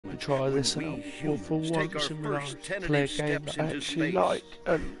try this out. Well, for once in my life, play a game that I actually like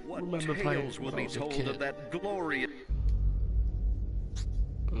and remember playing when I was a kid.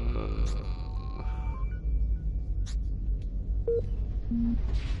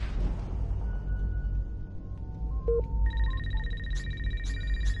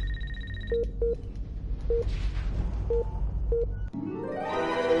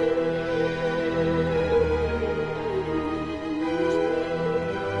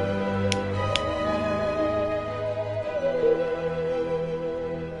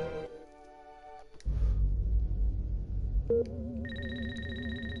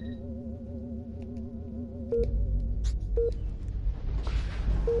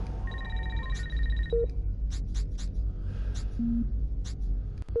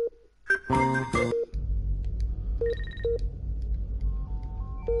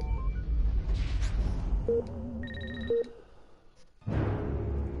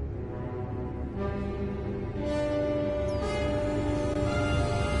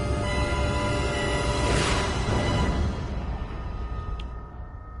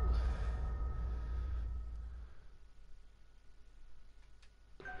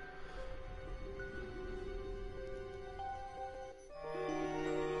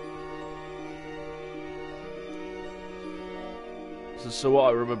 So what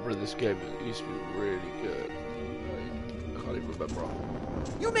I remember in this game, it used to be really good. I can't even remember.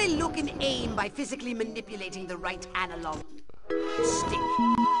 You may look and aim by physically manipulating the right analog stick.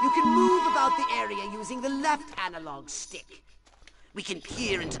 You can move about the area using the left analog stick. We can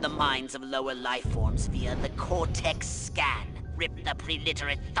peer into the minds of lower life forms via the cortex scan. Rip the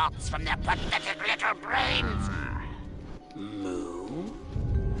preliterate thoughts from their pathetic little brains. Moo.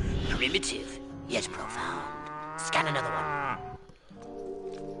 Primitive, yet profound. Scan another one.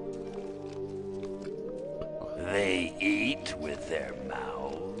 They eat with their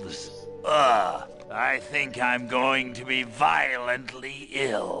mouths. I think I'm going to be violently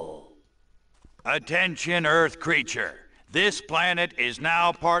ill. Attention, Earth creature. This planet is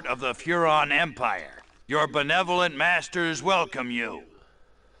now part of the Furon Empire. Your benevolent masters welcome you.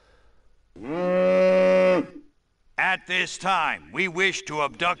 At this time, we wish to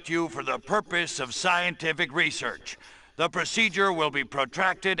abduct you for the purpose of scientific research. The procedure will be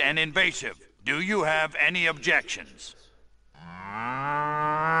protracted and invasive. Do you have any objections?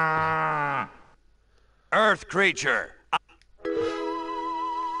 Earth creature.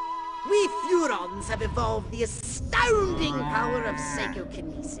 We Furons have evolved the astounding power of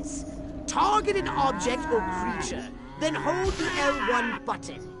psychokinesis. Target an object or creature, then hold the L1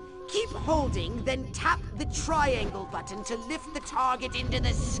 button. Keep holding, then tap the triangle button to lift the target into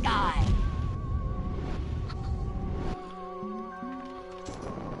the sky.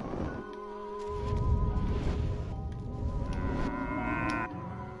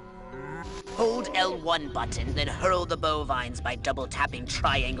 Hold L1 button, then hurl the bovines by double tapping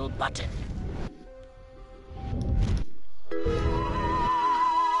triangle button.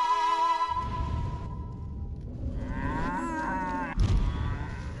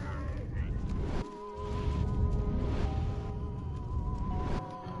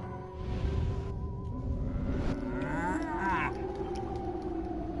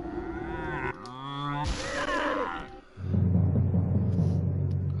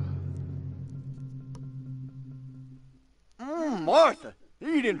 Martha,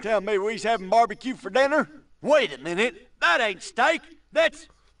 you didn't tell me we was having barbecue for dinner. Wait a minute, that ain't steak. That's...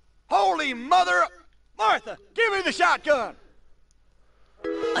 Holy mother... Martha, give me the shotgun!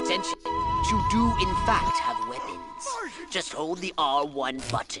 Attention, you do in fact have weapons. Just hold the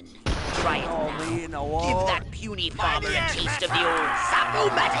R1 button. Try it now. Give that puny farmer a taste of the old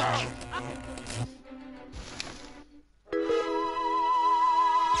Zappo-matic.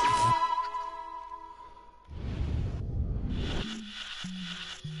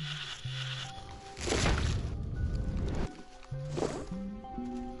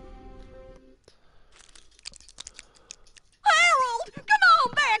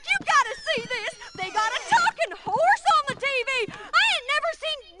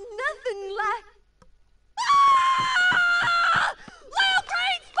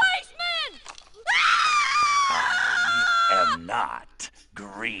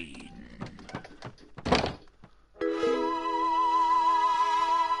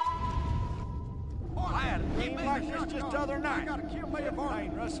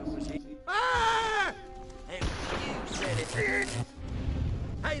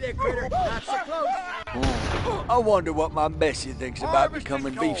 I wonder what my Bessie thinks about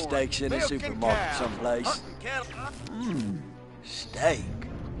becoming beefsteaks in a supermarket someplace. Steak.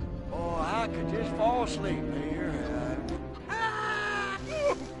 Oh, I could just fall asleep here.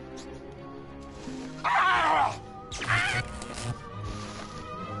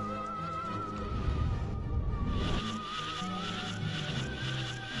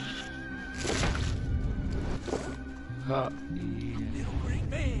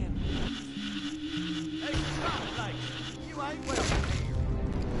 ain't welcome here.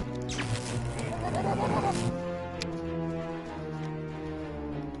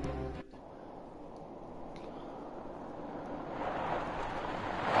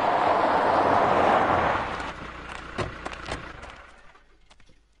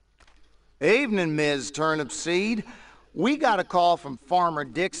 Evening, Ms. Turnip Seed. We got a call from Farmer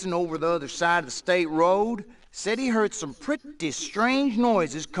Dixon over the other side of the state road. Said he heard some pretty strange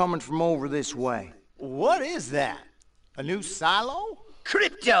noises coming from over this way. What is that? A new silo?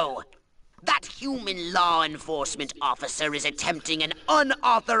 Crypto! That human law enforcement officer is attempting an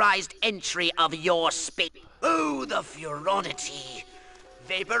unauthorized entry of your space. Oh, the furonity!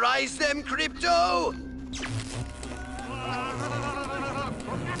 Vaporize them, Crypto!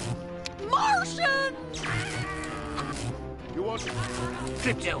 Martian! You want...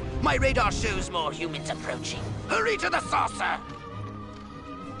 Crypto, my radar shows more humans approaching. Hurry to the saucer!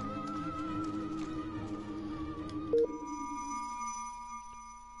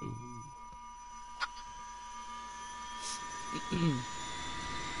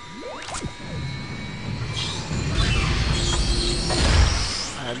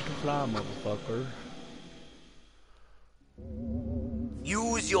 Time to fly, motherfucker.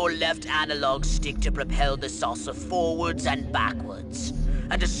 Use your left analog stick to propel the saucer forwards and backwards,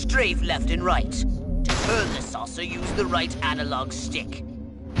 and a strafe left and right. To turn the saucer, use the right analog stick.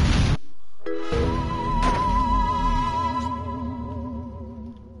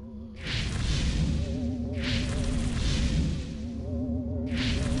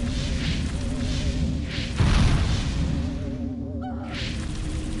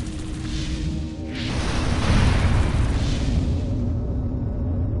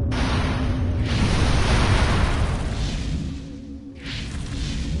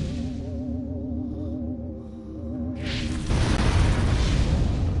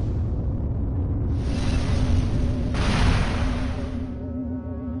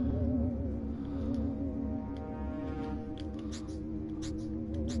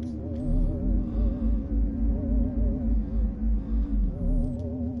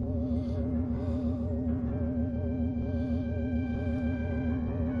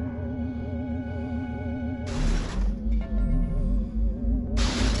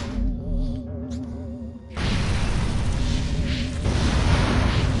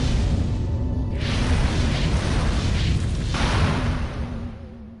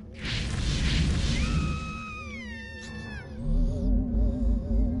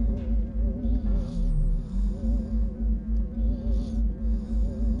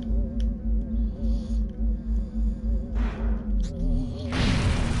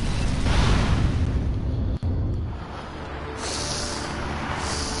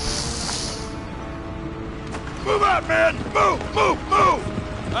 Move out, man! Move! Move!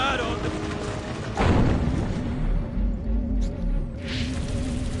 Move! I don't...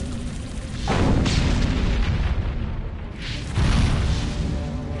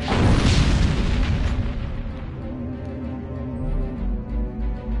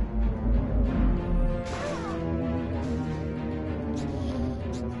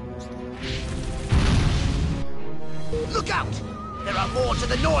 Look out! There are more to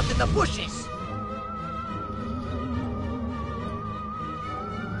the north in the bushes!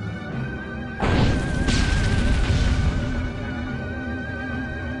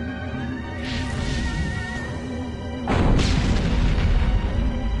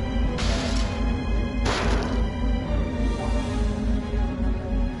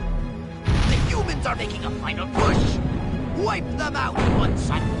 Are making a final push! Wipe them out once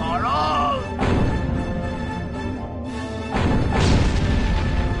and for all!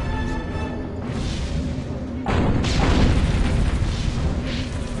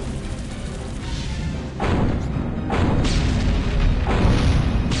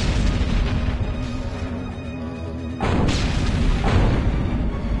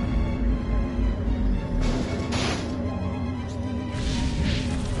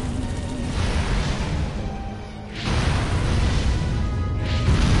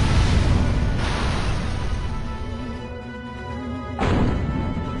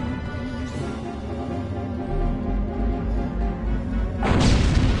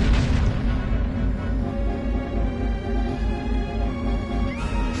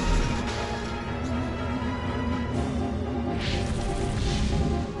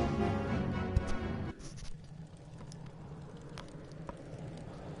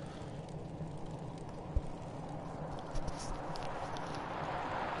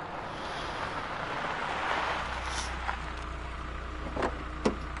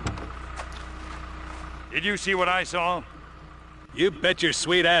 Did you see what I saw? You bet your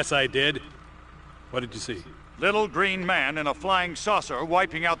sweet ass I did. What did you see? Little green man in a flying saucer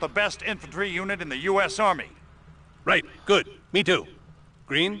wiping out the best infantry unit in the U.S. Army. Right, good. Me too.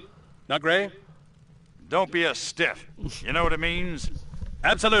 Green, not gray? Don't be a stiff. You know what it means?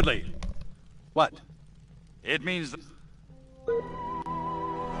 Absolutely. What? It means...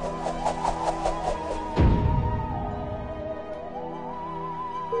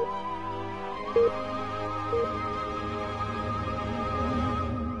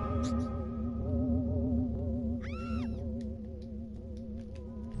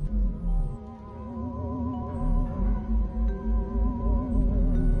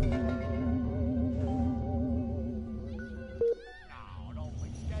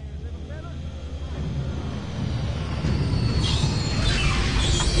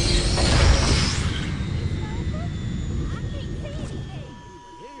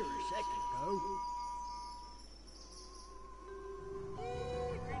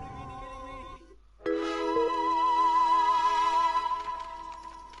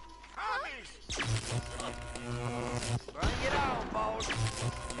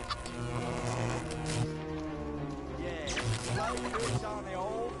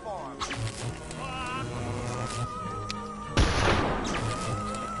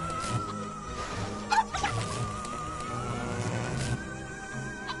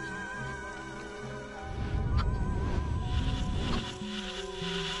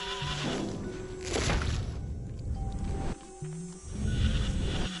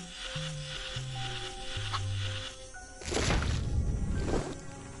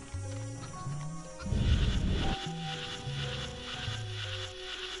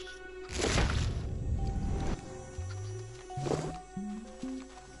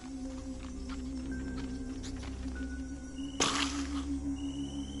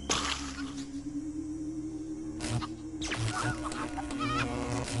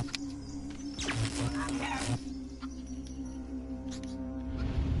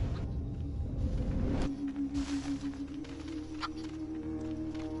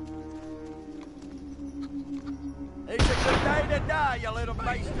 It's a good day to die, you little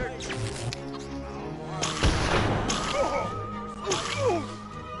bastard.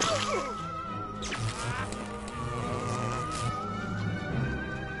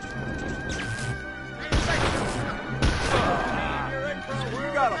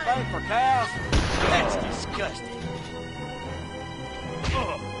 You got a thing for cows? That's disgusting.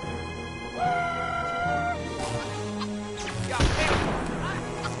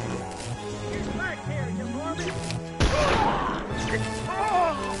 Get back here, you Marvin.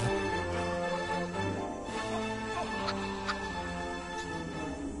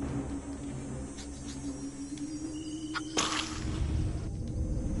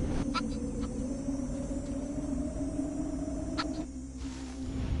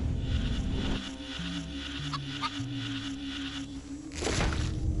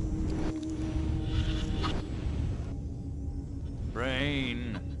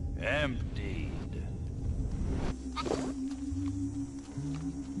 Brain emptied.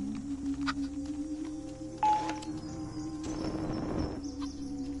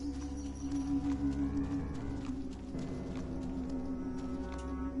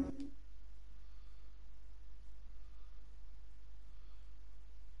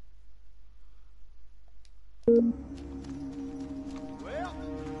 Well,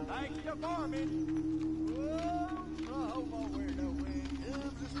 thank you, farming.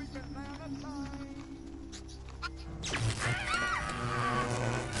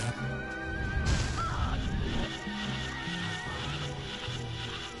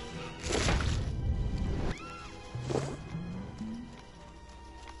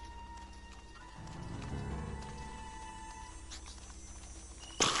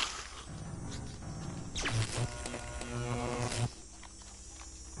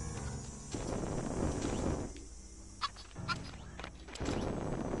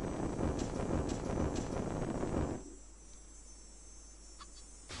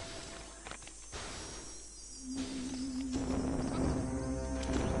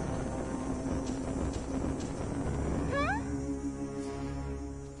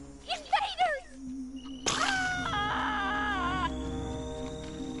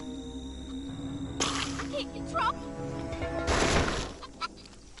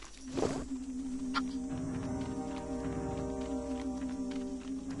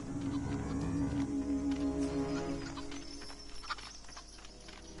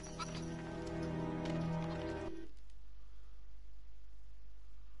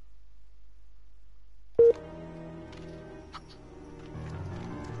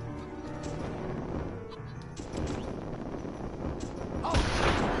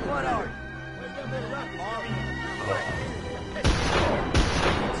 What are you? Where's that little rough, Marvin?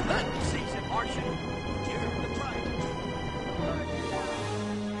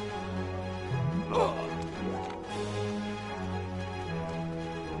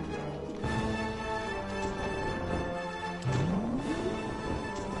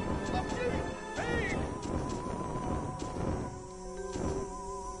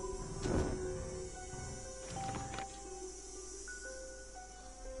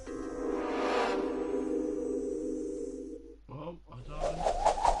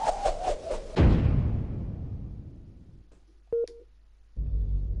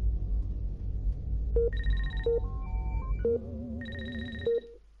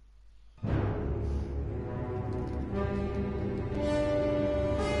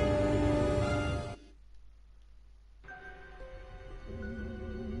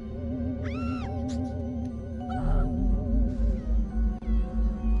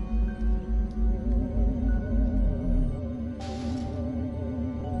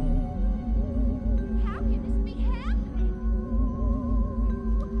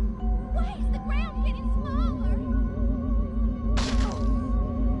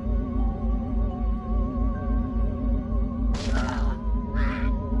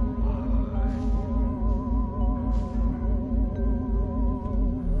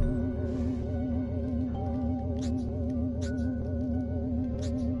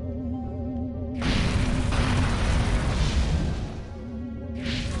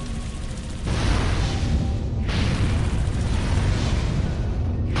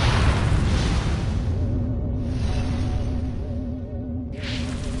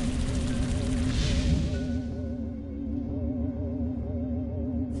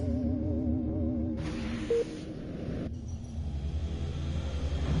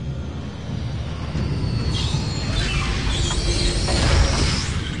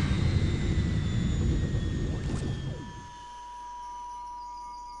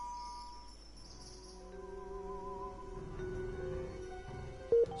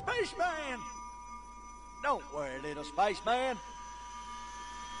 Spaceman! Don't worry, little spaceman.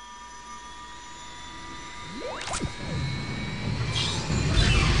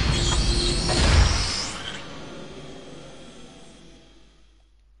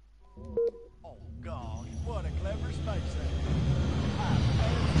 Oh, God, what a clever spaceman.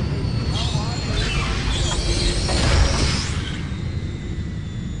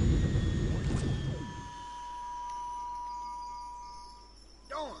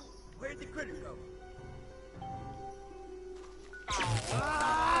 Darn, where'd the critter go?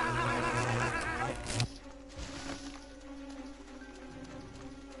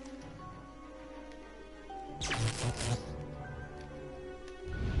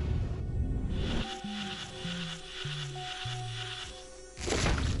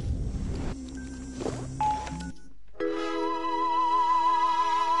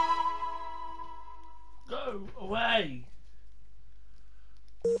 Go away!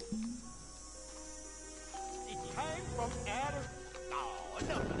 It came from outer... Oh,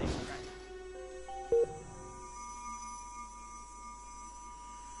 enough of this crap.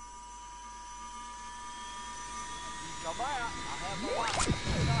 You come out, I'll have my wife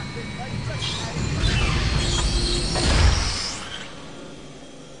knock this place at it.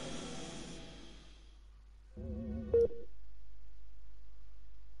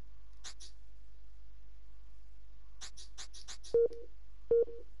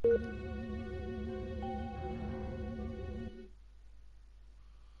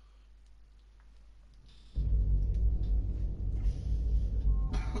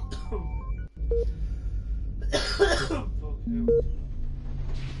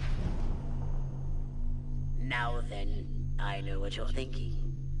 Now then, I know what you're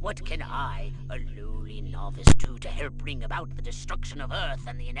thinking. What can I, a lowly novice, do to help bring about the destruction of Earth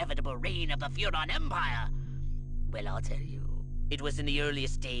and the inevitable reign of the Furon Empire? Well, I'll tell you. It was in the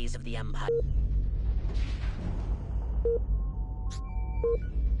earliest days of the Empire.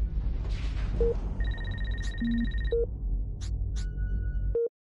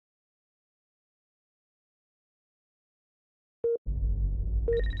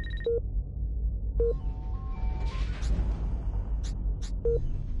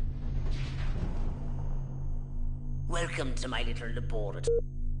 Welcome to my little laboratory.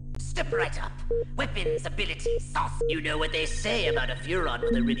 Step right up. Weapons, abilities, sauce. You know what they say about a Furon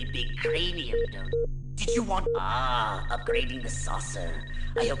with a really big cranium, don't you? Did you want... Ah, upgrading the saucer.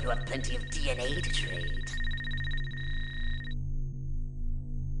 I hope you have plenty of DNA to trade.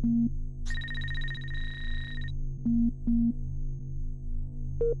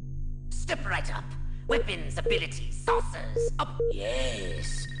 Step right up. Weapons, abilities, saucers, up...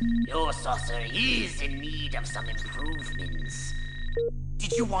 Yes, your saucer is in need of some improvements.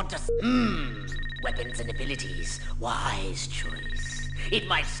 Did you want us... Weapons and abilities. Wise choice. It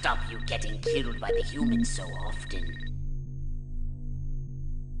might stop you getting killed by the humans so often.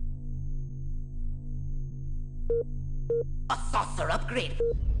 A saucer upgrade.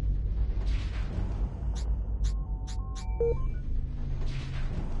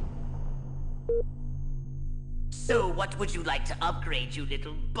 So what would you like to upgrade, you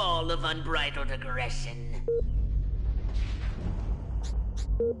little ball of unbridled aggression?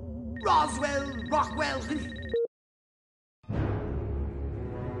 Roswell, Rockwell...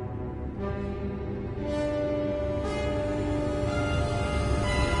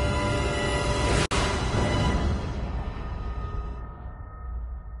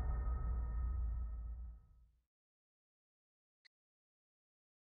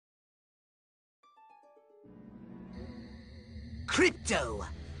 Crypto!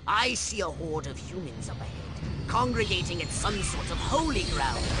 I see a horde of humans up ahead, congregating at some sort of holy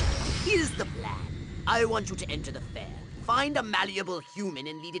ground. Here's the plan. I want you to enter the fair, find a malleable human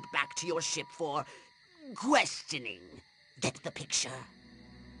and lead it back to your ship for... questioning. Get the picture?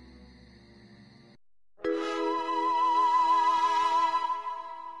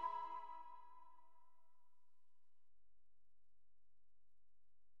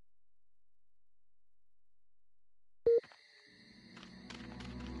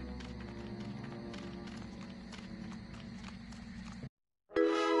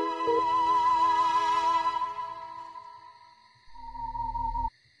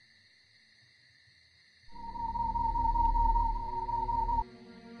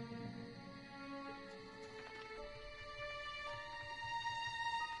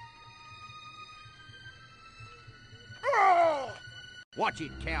 Watch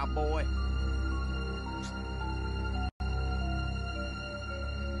it, cowboy.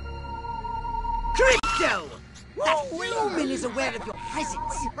 Crypto! That human is aware of your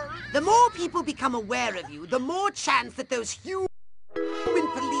presence. The more people become aware of you, the more chance that those human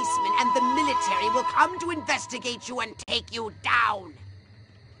policemen and the military will come to investigate you and take you down.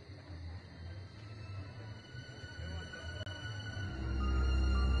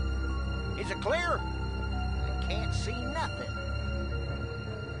 Is it clear? I can't see nothing.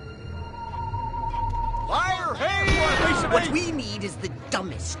 Fire! Hey! What we need is the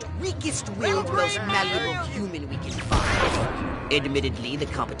dumbest, weakest-willed, most malleable human we can find. Admittedly, the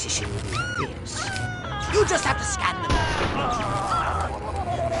competition will be fierce. You just have to scan them.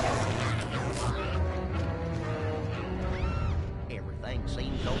 Everything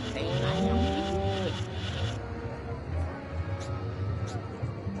seems okay now.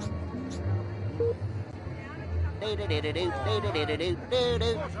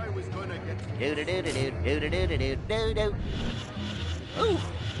 Ooh,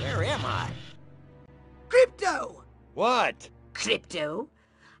 where am I? Crypto! What? Crypto?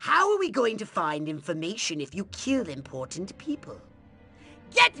 How are we going to find information if you kill important people?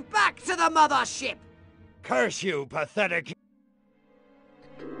 Get back to the mothership! Curse you, pathetic...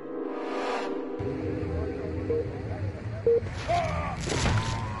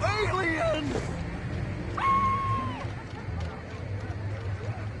 Alien!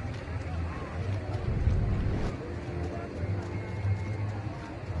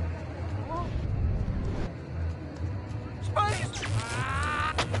 Space!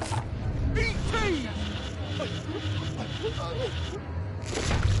 E.T.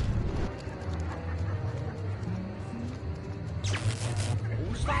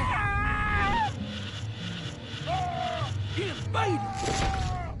 Who's that? Invaded!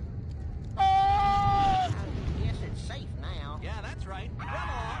 Guess it's safe now. Yeah, that's right. Come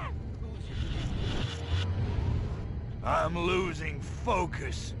on. I'm losing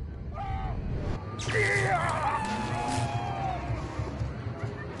focus.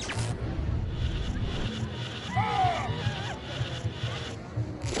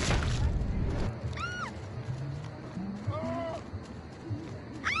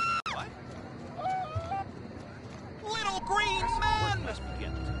 Little green man! Must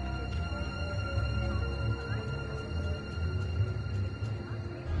begin.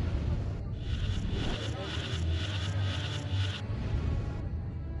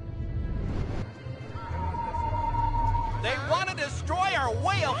 They want to destroy our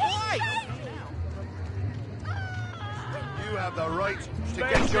way of life! You have the right to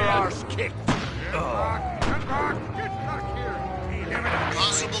get your arse kicked.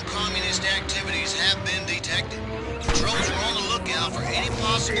 Possible communist activities have been detected. Patrols are on the lookout for any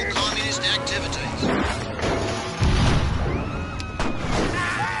possible communist activities.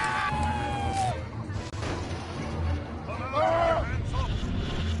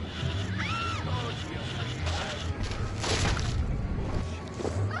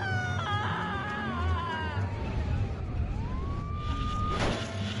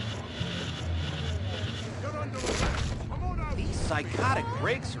 These psychotic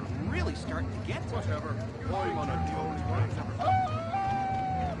rigs are really starting to get to me.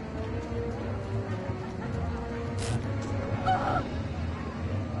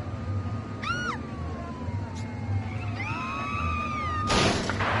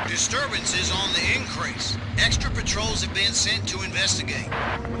 Disturbances on the increase. Extra patrols have been sent to investigate.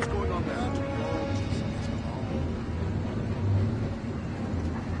 What's going on there?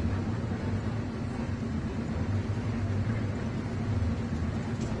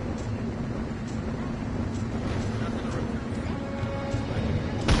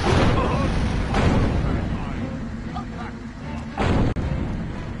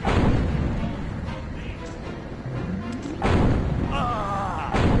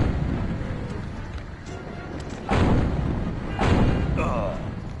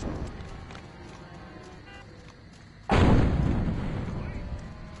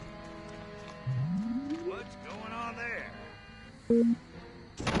 What's going on there?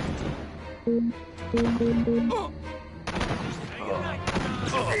 Oh.